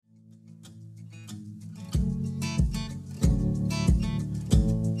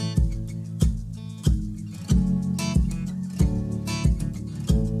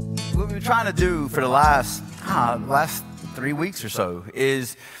trying to do for the last 3 weeks or so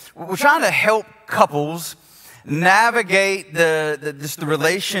is we're trying to help couples navigate the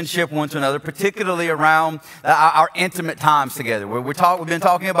relationship one to another, particularly around our intimate times together. We've been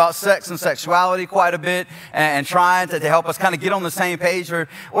talking about sex and sexuality quite a bit and trying to help us kind of get on the same page or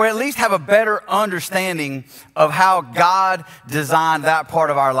at least have a better understanding of how God designed that part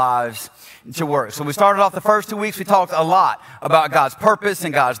of our lives to work. So we started off the first 2 weeks, we talked a lot about God's purpose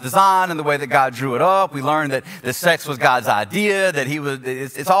and God's design and the way that God drew it up. We learned that the sex was God's idea, that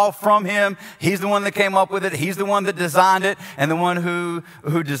it's all from Him. He's the one that came up with it. He's the one that designed it, and the one who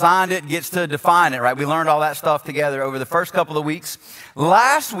designed it gets to define it, right? We learned all that stuff together over the first couple of weeks.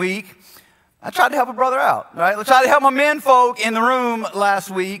 Last week, I tried to help a brother out, right? I tried to help my men folk in the room last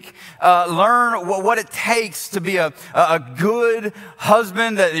week learn what it takes to be a good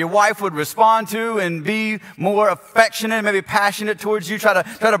husband that your wife would respond to and be more affectionate, maybe passionate towards you. Try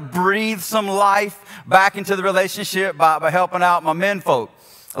to breathe some life back into the relationship by helping out my men folk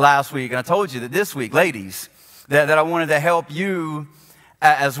last week. And I told you that this week, ladies, that I wanted to help you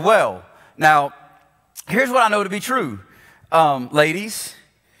as well. Now, here's what I know to be true, ladies.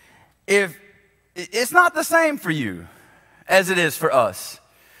 If it's not the same for you as it is for us,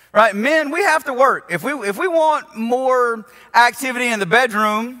 right? Men, we have to work. If we want more activity in the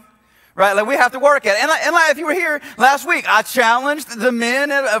bedroom, right, like we have to work at it. And like if you were here last week, I challenged the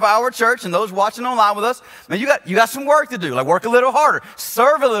men of our church and those watching online with us, man, you got some work to do. Like work a little harder,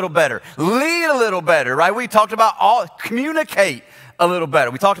 serve a little better, lead a little better, right? We talked about communicate a little better.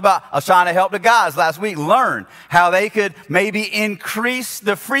 We talked about, I was trying to help the guys last week learn how they could maybe increase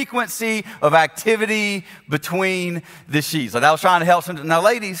the frequency of activity between the sheets. Like I was trying to help some. Now,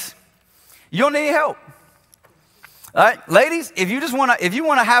 ladies, you don't need help. All right, ladies, if you want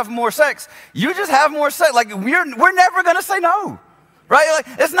to have more sex, you just have more sex. Like we're never going to say no, right?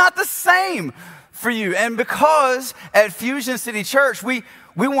 Like it's not the same for you. And because at Fusion City Church, we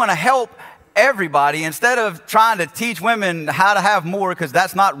want to help everybody, instead of trying to teach women how to have more, because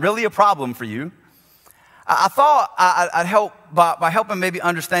that's not really a problem for you, I thought I'd help by helping maybe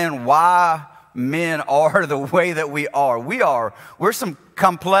understand why men are the way that we are. We're some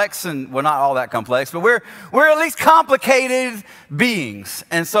complex, and we're not all that complex, but we're at least complicated beings.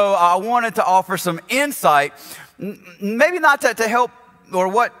 And so I wanted to offer some insight, maybe not to help or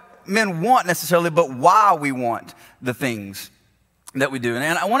what men want necessarily, but why we want the things that we do.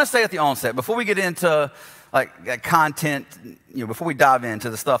 And I want to say at the onset, before we get into like content, before we dive into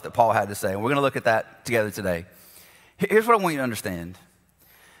the stuff that Paul had to say, and we're going to look at that together today, here's what I want you to understand.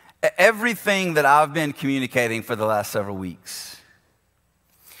 Everything that I've been communicating for the last several weeks,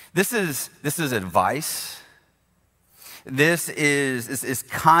 this is advice. This is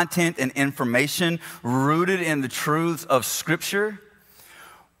content and information rooted in the truths of Scripture.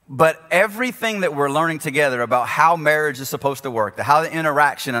 But everything that we're learning together about how marriage is supposed to work, how the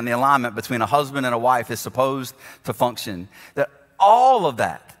interaction and the alignment between a husband and a wife is supposed to function, that all of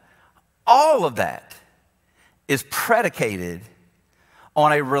that is predicated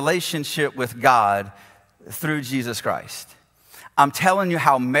on a relationship with God through Jesus Christ. I'm telling you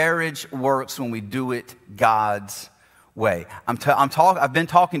how marriage works when we do it God's way. I've been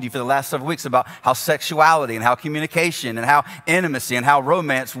talking to you for the last several weeks about how sexuality and how communication and how intimacy and how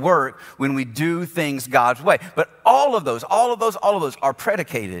romance work when we do things God's way. But all of those are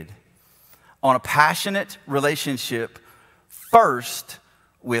predicated on a passionate relationship first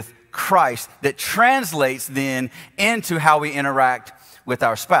with Christ that translates then into how we interact with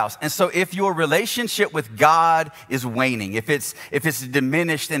our spouse. And so if your relationship with God is waning, if it's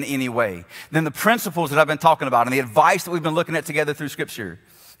diminished in any way, then the principles that I've been talking about and the advice that we've been looking at together through Scripture,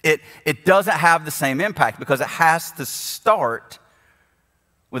 it doesn't have the same impact because it has to start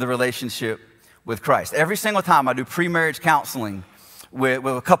with a relationship with Christ. Every single time I do pre-marriage counseling with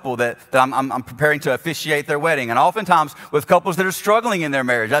a couple that I'm preparing to officiate their wedding, and oftentimes with couples that are struggling in their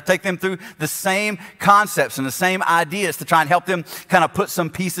marriage, I take them through the same concepts and the same ideas to try and help them kind of put some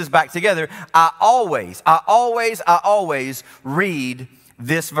pieces back together. I always read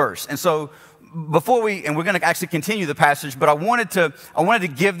this verse. And so we're going to actually continue the passage, but I wanted to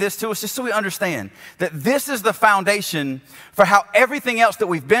give this to us just so we understand that this is the foundation for how everything else that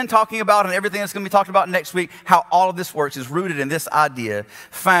we've been talking about and everything that's going to be talked about next week, how all of this works is rooted in this idea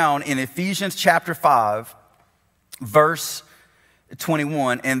found in Ephesians chapter 5, verse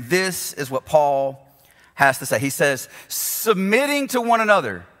 21. And this is what Paul has to say. He says, submitting to one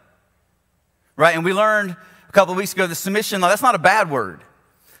another, right? And we learned a couple of weeks ago that submission, that's not a bad word.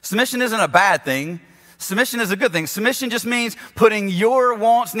 Submission isn't a bad thing. Submission is a good thing. Submission just means putting your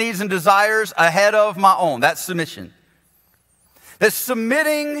wants, needs, and desires ahead of my own. That's submission. that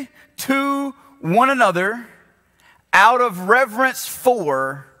submitting to one another out of reverence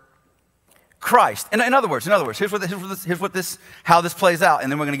for Christ. In other words, how this plays out,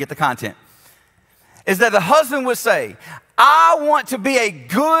 and then we're going to get the content. Is that the husband would say, I want to be a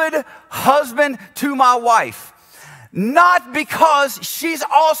good husband to my wife, not because she's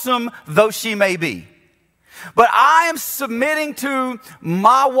awesome, though she may be, but I am submitting to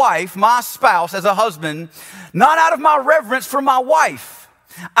my wife, my spouse, as a husband, not out of my reverence for my wife.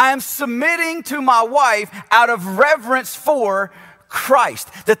 I am submitting to my wife out of reverence for Christ.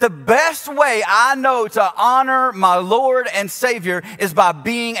 That the best way I know to honor my Lord and Savior is by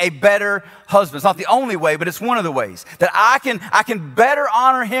being a better husband. It's not the only way, but it's one of the ways that I can better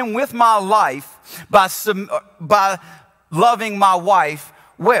honor him with my life by loving my wife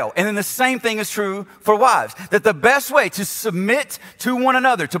well. And then the same thing is true for wives. That the best way to submit to one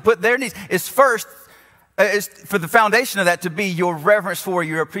another, to put their needs, is first is for the foundation of that to be your reverence for,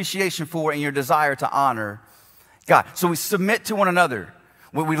 your appreciation for, and your desire to honor God. So we submit to one another.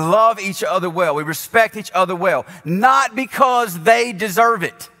 We love each other well. We respect each other well. Not because they deserve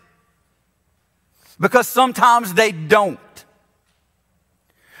it. Because sometimes they don't.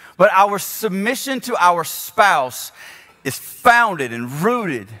 But our submission to our spouse is founded and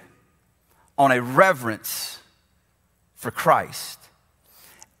rooted on a reverence for Christ.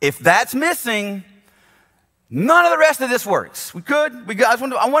 If that's missing, none of the rest of this works. I just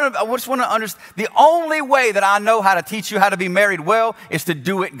want to understand. The only way that I know how to teach you how to be married well is to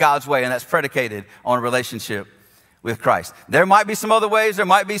do it God's way, and that's predicated on a relationship with Christ. There might be some other ways. There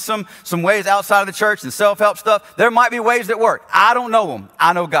might be some ways outside of the church and self-help stuff. There might be ways that work. I don't know them.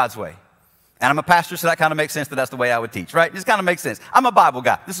 I know God's way. And I'm a pastor, so that kind of makes sense that that's the way I would teach, right? This kind of makes sense. I'm a Bible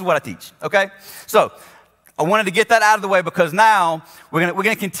guy. This is what I teach, okay? So I wanted to get that out of the way because now we're going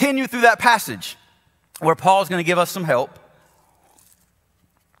to continue through that passage where Paul's going to give us some help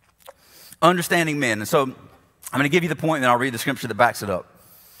understanding men. And so I'm going to give you the point, and then I'll read the scripture that backs it up.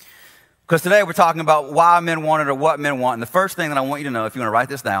 Because today we're talking about why men want it or what men want. And the first thing that I want you to know, if you want to write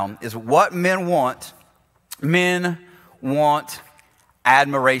this down, is what men want. Men want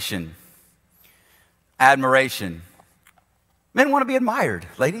admiration. Admiration. Men want to be admired,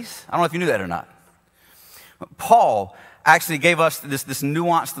 ladies. I don't know if you knew that or not. Paul actually gave us this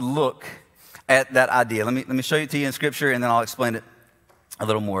nuanced look at that idea. Let me show it to you in scripture, and then I'll explain it a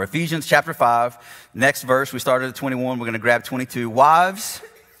little more. Ephesians chapter 5, next verse. We started at 21. We're going to grab 22. Wives,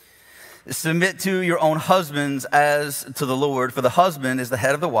 submit to your own husbands as to the Lord, for the husband is the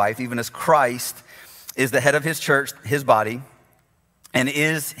head of the wife, even as Christ is the head of his church, his body, and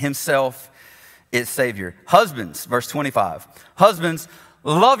is himself its Savior. Husbands, verse 25. Husbands,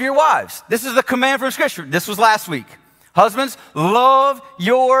 love your wives. This is the command from Scripture. This was last week. Husbands, love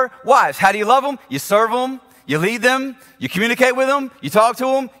your wives. How do you love them? You serve them. You lead them. You communicate with them. You talk to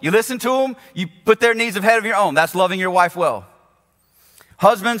them. You listen to them. You put their needs ahead of your own. That's loving your wife well.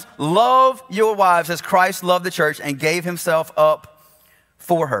 Husbands, love your wives as Christ loved the church and gave himself up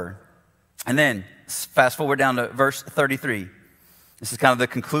for her. And then fast forward down to verse 33. This is kind of the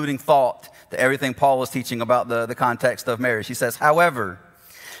concluding thought to everything Paul was teaching about the context of marriage. He says, however,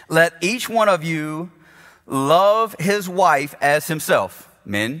 let each one of you love his wife as himself.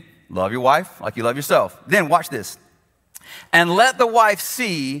 Men, love your wife like you love yourself. Then watch this. And let the wife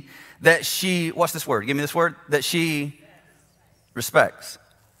see that she, what's this word? Give me this word. That she respects.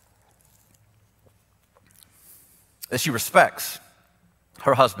 That she respects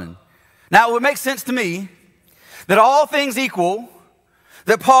her husband. Now, it would make sense to me that all things equal,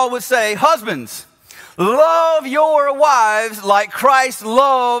 that Paul would say, husbands, love your wives like Christ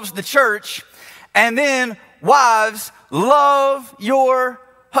loves the church, and then wives, love your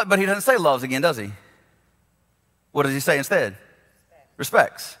husband. But he doesn't say loves again, does he? What does he say instead?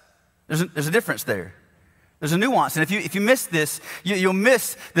 Respects. There's a difference there. There's a nuance, and if you miss this, you'll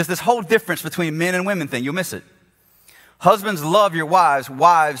miss this whole difference between men and women thing. You'll miss it. Husbands, love your wives.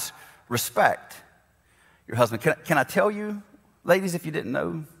 Wives, respect your husband. Can I tell you, ladies, if you didn't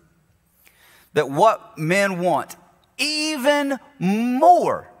know, that what men want even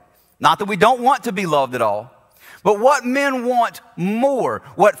more, not that we don't want to be loved at all, but what men want more,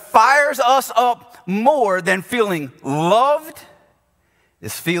 what fires us up more than feeling loved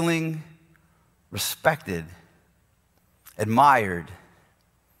is feeling respected, admired,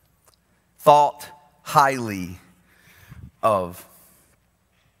 thought highly of.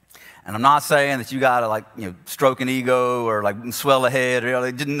 And I'm not saying that you gotta stroke an ego or swell a head, or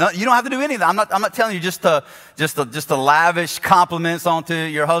you don't have to do any of that. I'm not telling you just to lavish compliments onto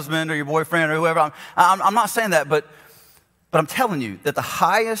your husband or your boyfriend or whoever. I'm not saying that, but I'm telling you that the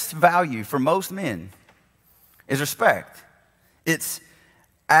highest value for most men is respect. It's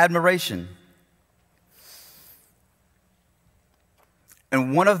admiration.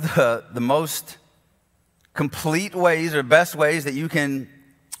 And one of the most complete ways or best ways that you can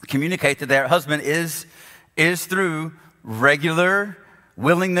communicate to their husband is through regular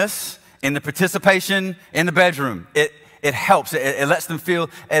willingness in the participation in the bedroom. It helps. It lets them feel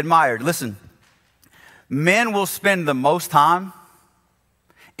admired. Listen, men will spend the most time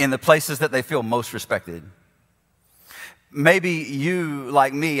in the places that they feel most respected. Maybe you,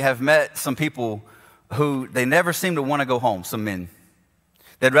 like me, have met some people who they never seem to want to go home, some men.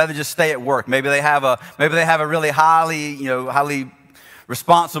 They'd rather just stay at work. Maybe they have a really highly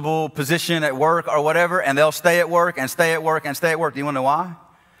responsible position at work or whatever, and they'll stay at work and stay at work and stay at work. Do you want to know why?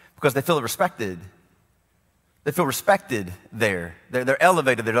 Because they feel respected. They feel respected there. They're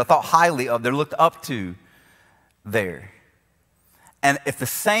elevated there. They're thought highly of. They're looked up to there. And if the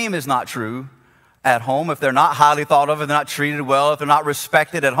same is not true at home, if they're not highly thought of, if they're not treated well, if they're not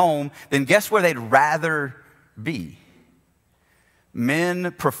respected at home, then guess where they'd rather be?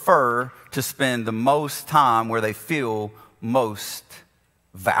 Men prefer to spend the most time where they feel most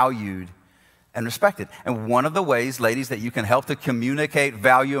valued and respected. And one of the ways, ladies, that you can help to communicate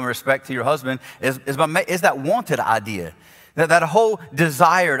value and respect to your husband is that wanted idea, that whole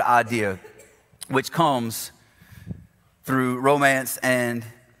desired idea, which comes through romance and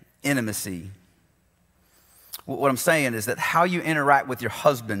intimacy. What I'm saying is that how you interact with your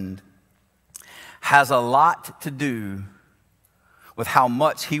husband has a lot to do with how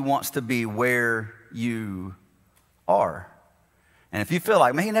much he wants to be where you are. And if you feel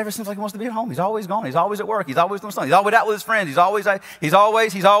like, man, he never seems like he wants to be at home. He's always gone. He's always at work. He's always doing something. He's always out with his friends.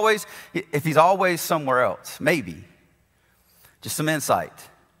 If he's always somewhere else, maybe. Just some insight.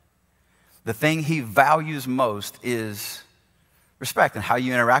 The thing he values most is respect. And how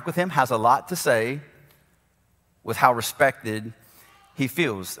you interact with him has a lot to say with how respected he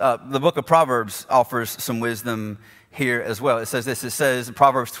feels. The book of Proverbs offers some wisdom here as well. It says this. It says in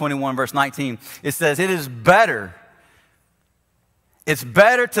Proverbs 21, verse 19, it says, it's better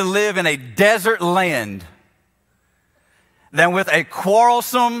to live in a desert land than with a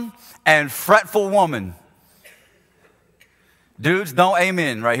quarrelsome and fretful woman. Dudes, don't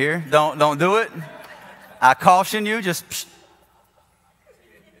amen right here. Don't do it. I caution you, just psh.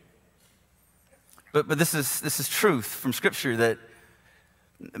 But this is truth from Scripture that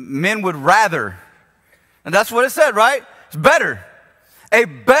men would rather, and that's what it said, right? It's better. A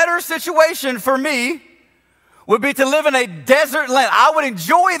better situation for me would be to live in a desert land. I would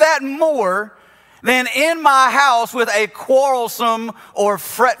enjoy that more than in my house with a quarrelsome or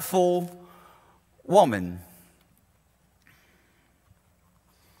fretful woman.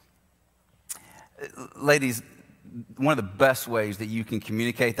 Ladies, one of the best ways that you can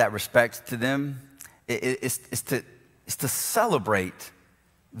communicate that respect to them is to celebrate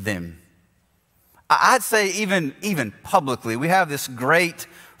them. I'd say even publicly. We have this great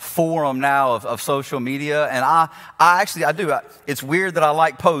forum now of social media, and I do. It's weird that I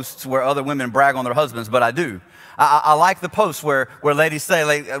like posts where other women brag on their husbands, but I do. I like the posts where ladies say,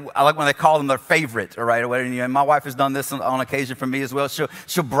 I like when they call them their favorite, all right? And my wife has done this on occasion for me as well.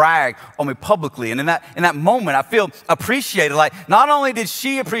 She'll brag on me publicly, and in that moment, I feel appreciated. Like not only did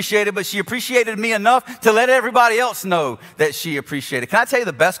she appreciate it, but she appreciated me enough to let everybody else know that she appreciated it. Can I tell you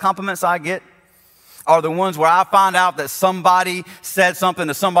the best compliments I get are the ones where I find out that somebody said something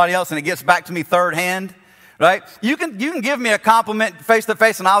to somebody else and it gets back to me third hand, right? You can give me a compliment face to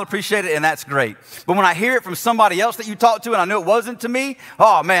face and I'll appreciate it, and that's great. But when I hear it from somebody else that you talked to and I know it wasn't to me,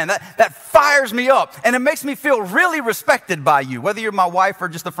 oh man, that fires me up, and it makes me feel really respected by you, whether you're my wife or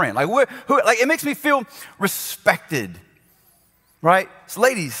just a friend. It makes me feel respected, right? So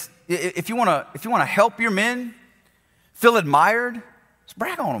ladies, if you want to help your men feel admired, just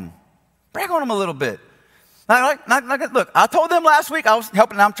brag on them. Brag on them a little bit. Look, I told them last week I was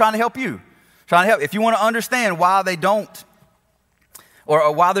helping, and I'm trying to help you. Trying to help. If you want to understand why they don't,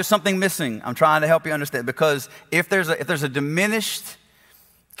 or why there's something missing, I'm trying to help you understand. Because if there's a diminished,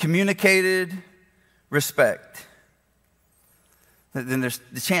 communicated respect, then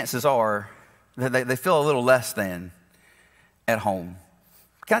the chances are that they feel a little less than at home.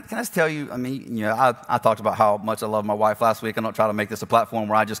 Can I just tell you, I talked about how much I love my wife last week. I don't try to make this a platform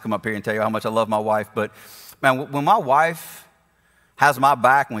where I just come up here and tell you how much I love my wife. But, man, when my wife has my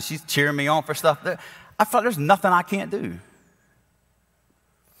back, when she's cheering me on for stuff, I feel like there's nothing I can't do.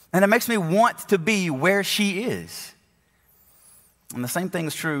 And it makes me want to be where she is. And the same thing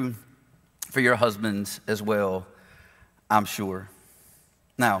is true for your husbands as well, I'm sure.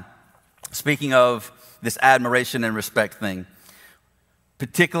 Now, speaking of this admiration and respect thing,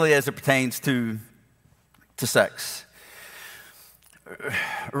 particularly as it pertains to sex.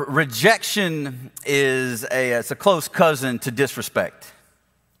 Rejection is it's a close cousin to disrespect.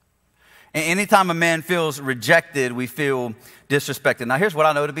 And anytime a man feels rejected, we feel disrespected. Now, here's what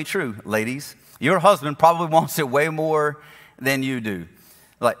I know to be true, ladies. Your husband probably wants it way more than you do.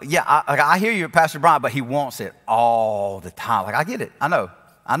 Like, yeah, I hear you, Pastor Brian, but he wants it all the time. Like, I get it. I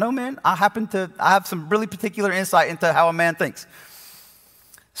know, man. I have some really particular insight into how a man thinks.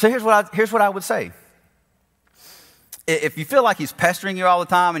 So here's what I would say. If you feel like he's pestering you all the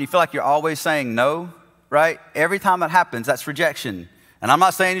time and you feel like you're always saying no, right? Every time that happens, that's rejection. And I'm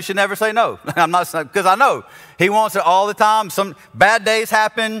not saying you should never say no. I'm not saying, because I know he wants it all the time. Some bad days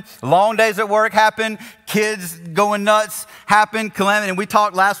happen, long days at work happen, kids going nuts happen, calamity. And we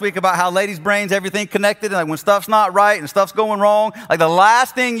talked last week about how ladies' brains, everything connected. And like when stuff's not right and stuff's going wrong, like the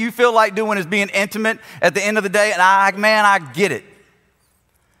last thing you feel like doing is being intimate at the end of the day. And I get it.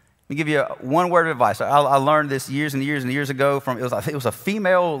 Let me give you one word of advice. I learned this years and years and years ago from, it was a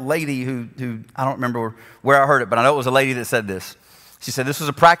female lady who I don't remember where I heard it, but I know it was a lady that said this. She said this was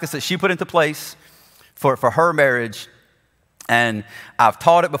a practice that she put into place for her marriage. And I've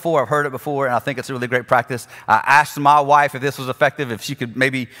taught it before, I've heard it before, and I think it's a really great practice. I asked my wife if this was effective, if she could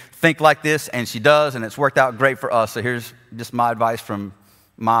maybe think like this, and she does, and it's worked out great for us. So here's just my advice from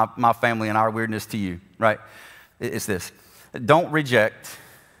my family and our weirdness to you, right? It's this. Don't reject.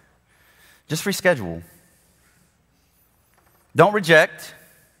 Just reschedule. Don't reject.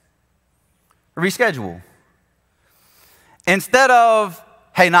 Reschedule. Instead of,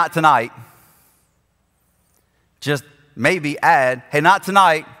 hey, not tonight, just maybe add, hey, not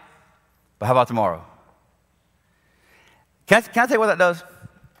tonight, but how about tomorrow? Can I tell you what that does?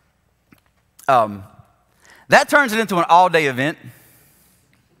 That turns it into an all-day event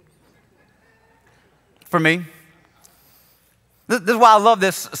for me. This is why I love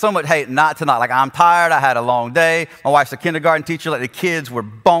this so much. Hey, not tonight. Like, I'm tired. I had a long day. My wife's a kindergarten teacher. Like, the kids were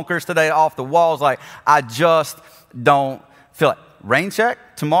bonkers today, off the walls. Like, I just don't feel like rain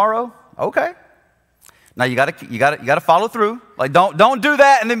check tomorrow. Okay. Now you gotta follow through. Like, don't do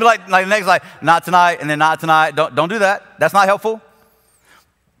that and then be like next, like, not tonight and then not tonight. Don't do that. That's not helpful.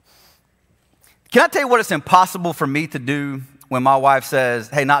 Can I tell you what it's impossible for me to do when my wife says,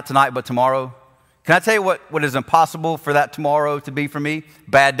 hey, not tonight, but tomorrow? Can I tell you what is impossible for that tomorrow to be for me?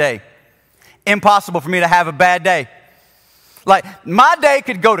 Bad day. Impossible for me to have a bad day. Like, my day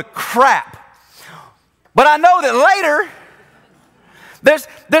could go to crap. But I know that later,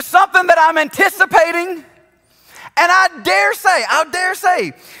 there's something that I'm anticipating. And I dare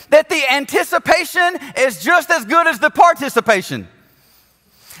say that the anticipation is just as good as the participation.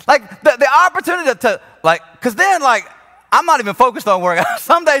 Like, the opportunity to like, because then, like, I'm not even focused on work.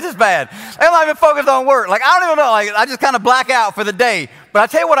 Some days it's bad. I'm not even focused on work. Like, I don't even know. Like, I just kind of black out for the day. But I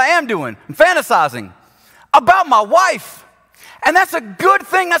tell you what I am doing. I'm fantasizing about my wife. And that's a good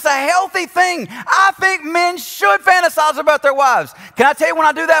thing. That's a healthy thing. I think men should fantasize about their wives. Can I tell you when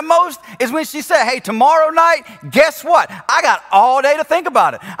I do that most? Is when she said, hey, tomorrow night, guess what? I got all day to think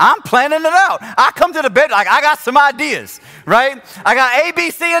about it. I'm planning it out. I come to the bed, like, I got some ideas, right? I got A,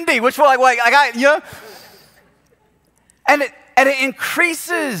 B, C, and D. Which one, like I got, you know? And it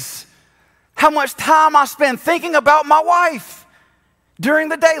increases how much time I spend thinking about my wife during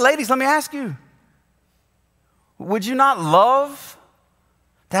the day. Ladies, let me ask you, would you not love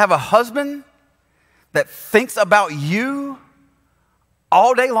to have a husband that thinks about you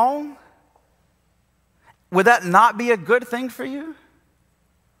all day long? Would that not be a good thing for you?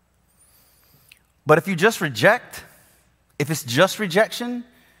 But if you just reject, if it's just rejection,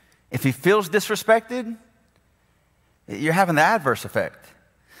 if he feels disrespected, you're having the adverse effect.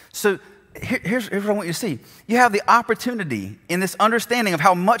 So here's what I want you to see. You have the opportunity in this understanding of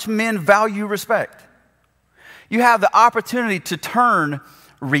how much men value respect. You have the opportunity to turn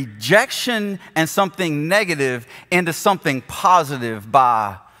rejection and something negative into something positive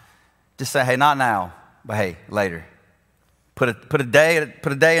by just say, hey, not now, but hey, later. Put a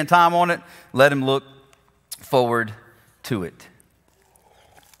day and time on it. Let him look forward to it.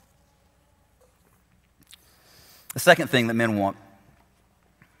 The second thing that men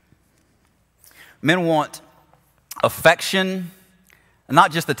want affection,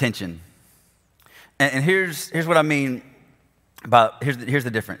 not just attention. And here's what I mean about, here's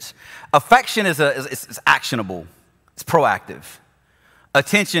the difference. Affection is actionable. It's proactive.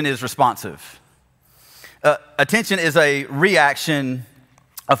 Attention is responsive. Attention is a reaction.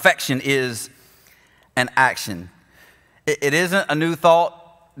 Affection is an action. It isn't a new thought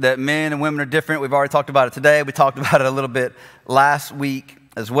that men and women are different. We've already talked about it today. We talked about it a little bit last week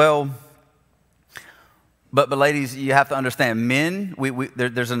as well. But ladies, you have to understand, men,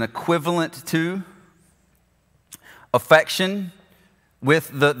 there's an equivalent to affection with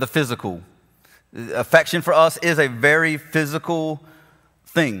the physical. Affection for us is a very physical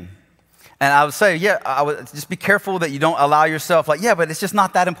thing. And I would say, I would just be careful that you don't allow yourself but it's just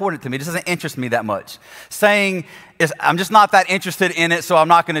not that important to me. It doesn't interest me that much. Saying, I'm just not that interested in it, so I'm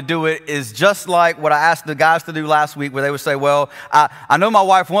not going to do it, is just like what I asked the guys to do last week, where they would say, well, I know my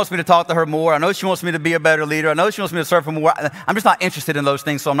wife wants me to talk to her more. I know she wants me to be a better leader. I know she wants me to serve her more. I'm just not interested in those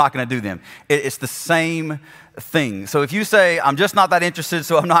things, so I'm not going to do them. It's the same thing. So if you say, I'm just not that interested,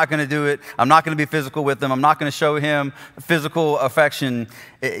 so I'm not going to do it, I'm not going to be physical with him, I'm not going to show him physical affection,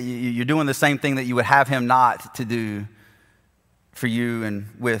 you're doing the same thing that you would have him not to do for you and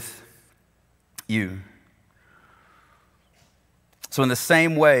with you. So in the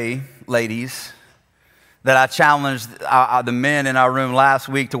same way, ladies, that I challenged the men in our room last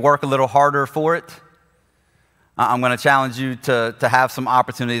week to work a little harder for it, I'm going to challenge you to have some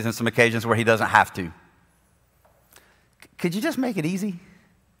opportunities and some occasions where he doesn't have to. Could you just make it easy?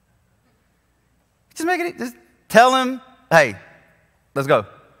 Just tell him, hey, let's go.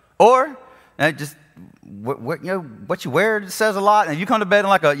 Or just what you wear says a lot, and you come to bed in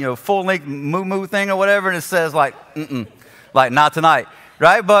like a full-length moo thing or whatever, and it says like not tonight,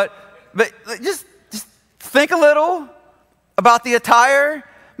 right? But just think a little about the attire.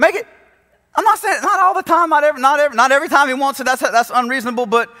 Make it. I'm not saying not all the time, not every time he wants it. That's unreasonable,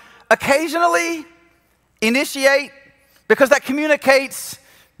 but occasionally initiate. Because that communicates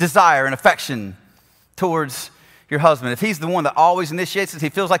desire and affection towards your husband. If he's the one that always initiates it, he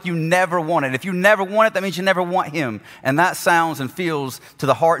feels like you never want it. If you never want it, that means you never want him. And that sounds and feels to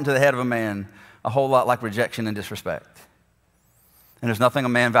the heart and to the head of a man a whole lot like rejection and disrespect. And there's nothing a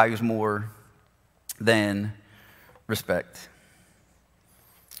man values more than respect.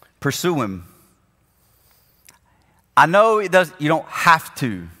 Pursue him. I know you don't have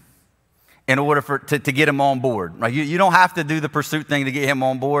to. In order to get him on board, right? You don't have to do the pursuit thing to get him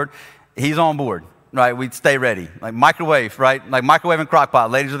on board. He's on board, right? We stay ready. Like microwave, right? Like microwave and crock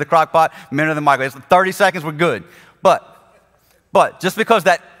pot. Ladies are the crock pot, men are the microwave. 30 seconds, we're good. But just because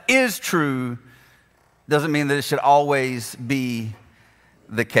that is true doesn't mean that it should always be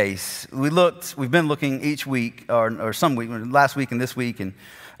the case. We've been looking each week, or some week, last week and this week, and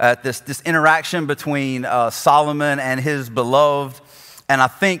at this interaction between Solomon and his beloved. And I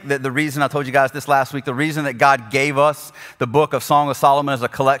think that the reason I told you guys this last week, the reason that God gave us the book of Song of Solomon as a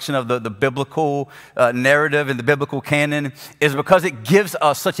collection of the biblical narrative and the biblical canon is because it gives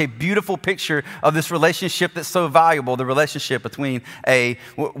us such a beautiful picture of this relationship that's so valuable, the relationship between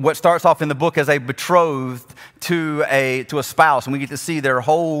what starts off in the book as a betrothed to a spouse. And we get to see their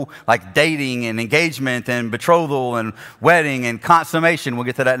whole like dating and engagement and betrothal and wedding and consummation. We'll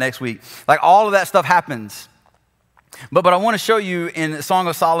get to that next week. Like all of that stuff happens. But I want to show you in Song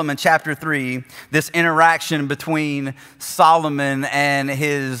of Solomon chapter 3, this interaction between Solomon and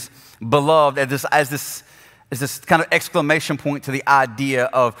his beloved as this kind of exclamation point to the idea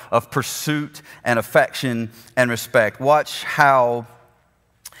of pursuit and affection and respect. Watch how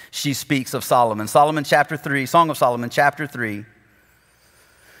she speaks of Solomon. Song of Solomon chapter 3,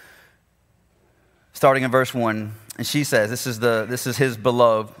 starting in verse 1. And she says, this is his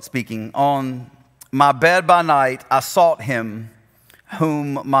beloved speaking, "On my bed by night, I sought him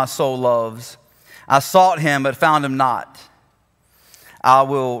whom my soul loves. I sought him, but found him not. I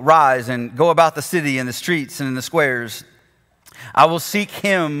will rise and go about the city and the streets and in the squares. I will seek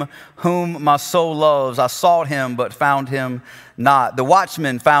him whom my soul loves. I sought him, but found him not. The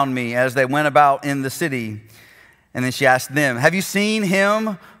watchmen found me as they went about in the city." And then she asked them, "Have you seen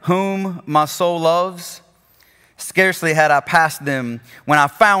him whom my soul loves? Scarcely had I passed them when I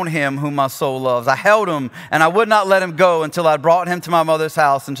found him whom my soul loves. I held him, and I would not let him go until I brought him to my mother's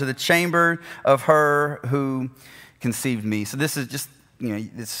house, into the chamber of her who conceived me." So this is just, you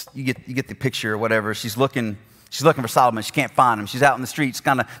get the picture or whatever. She's looking for Solomon. She can't find him. She's out in the streets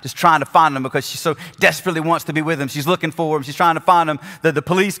kind of just trying to find him because she so desperately wants to be with him. She's looking for him. She's trying to find him. The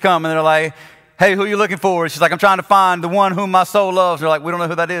police come, and they're like, "Hey, who are you looking for?" She's like, "I'm trying to find the one whom my soul loves." They're like, "We don't know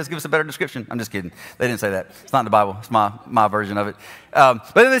who that is. Give us a better description." I'm just kidding. They didn't say that. It's not in the Bible. It's my version of it.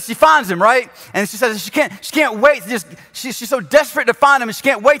 But then she finds him, right? And she says she can't wait. She's so desperate to find him, and she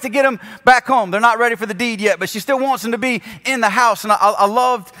can't wait to get him back home. They're not ready for the deed yet, but she still wants him to be in the house. And I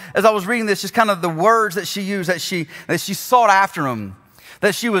loved, as I was reading this, just kind of the words that she used, that she sought after him,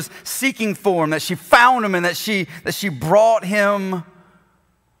 that she was seeking for him, that she found him, and that she brought him.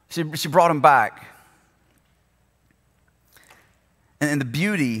 She brought him back. And the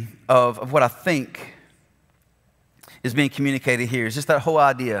beauty of what I think is being communicated here is just that whole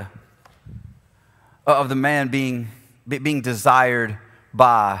idea of the man being desired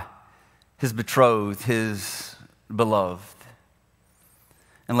by his betrothed, his beloved.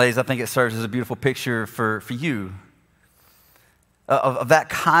 And ladies, I think it serves as a beautiful picture for you of that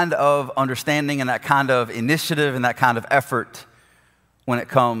kind of understanding and that kind of initiative and that kind of effort when it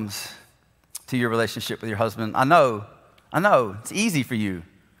comes to your relationship with your husband. I know, it's easy for you.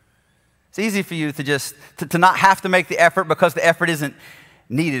 It's easy for you to just, to not have to make the effort because the effort isn't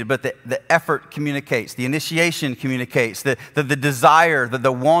needed, but the effort communicates, the initiation communicates, the desire,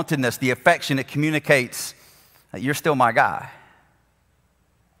 the wantedness, the affection, it communicates that you're still my guy.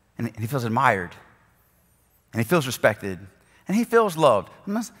 And he feels admired, and he feels respected, and he feels loved.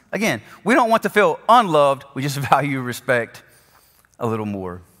 Again, we don't want to feel unloved, we just value respect a little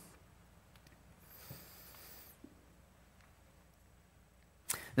more.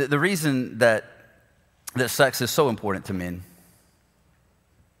 The reason that sex is so important to men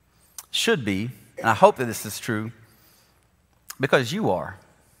should be, and I hope that this is true, because you are.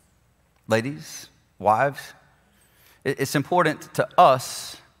 Ladies, wives, it's important to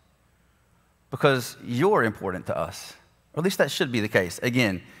us because you're important to us. Or at least that should be the case.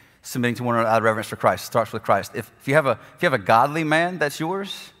 Again, submitting to one another out of reverence for Christ starts with Christ. If you have a godly man that's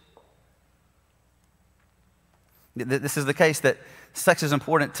yours, this is the case that sex is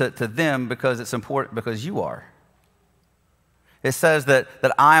important to them because it's important because you are. It says that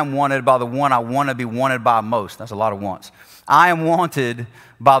I am wanted by the one I want to be wanted by most. That's a lot of wants. I am wanted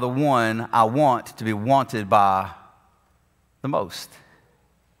by the one I want to be wanted by the most.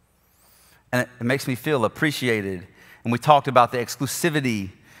 And it makes me feel appreciated. And we talked about the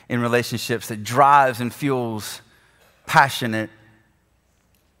exclusivity in relationships that drives and fuels passionate.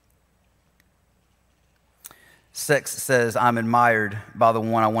 Sex says, I'm admired by the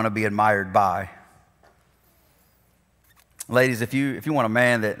one I want to be admired by. Ladies, if you want a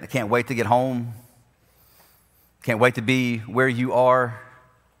man that can't wait to get home, can't wait to be where you are,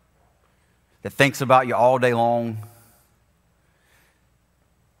 that thinks about you all day long,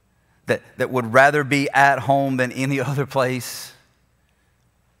 that would rather be at home than any other place,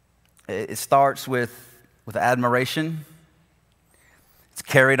 it starts with admiration. It's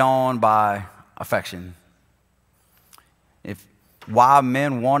carried on by affection. If why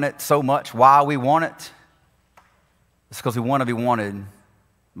men want it so much, why we want it, it's because we want to be wanted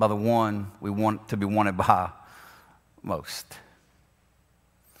by the one we want to be wanted by most.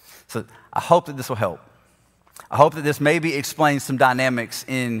 So I hope that this will help. I hope that this maybe explains some dynamics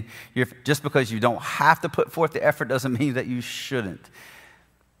in your, just because you don't have to put forth the effort doesn't mean that you shouldn't.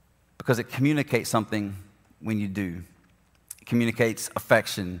 Because it communicates something when you do. It communicates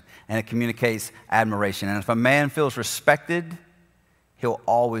affection and it communicates admiration. And if a man feels respected, he'll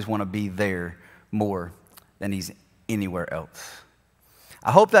always want to be there more than he's anywhere else.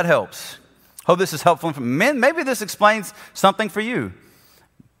 I hope that helps. Hope this is helpful for men. Maybe this explains something for you.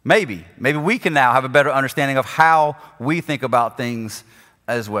 Maybe we can now have a better understanding of how we think about things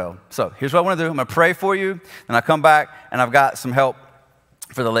as well. So here's what I want to do. I'm going to pray for you, and I come back, and I've got some help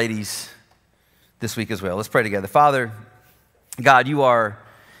for the ladies this week as well. Let's pray together. Father, God, you're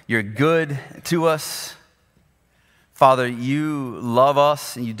good to us. Father, you love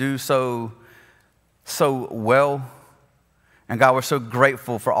us, and you do so well. And God, we're so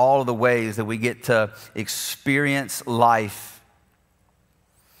grateful for all of the ways that we get to experience life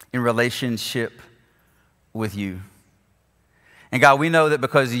in relationship with you. And God, we know that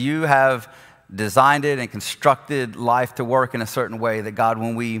because you have designed it and constructed life to work in a certain way, that God,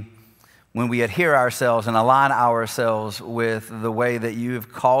 when we adhere ourselves and align ourselves with the way that you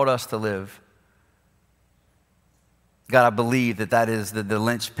have called us to live, God, I believe that is the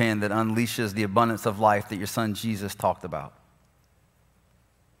linchpin that unleashes the abundance of life that your son Jesus talked about.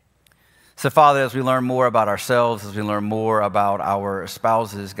 So, Father, as we learn more about ourselves, as we learn more about our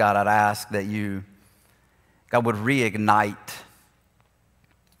spouses, God, I'd ask that you, God, would reignite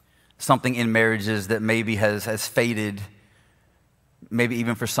something in marriages that maybe has faded, maybe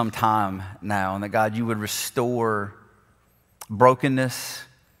even for some time now, and that, God, you would restore brokenness.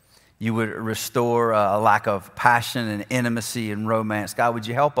 You would restore a lack of passion and intimacy and romance. God, would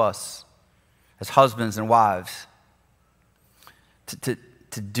you help us as husbands and wives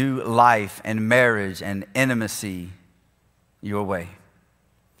to do life and marriage and intimacy your way.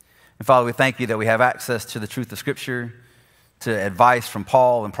 And Father, we thank you that we have access to the truth of Scripture, to advice from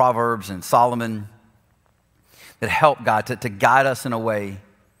Paul and Proverbs and Solomon that help, God, to guide us in a way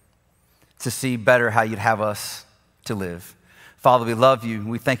to see better how you'd have us to live. Father, we love you.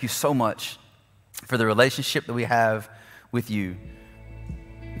 We thank you so much for the relationship that we have with you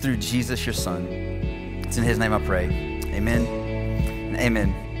through Jesus, your Son. It's in his name I pray. Amen and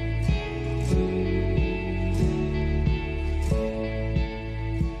amen.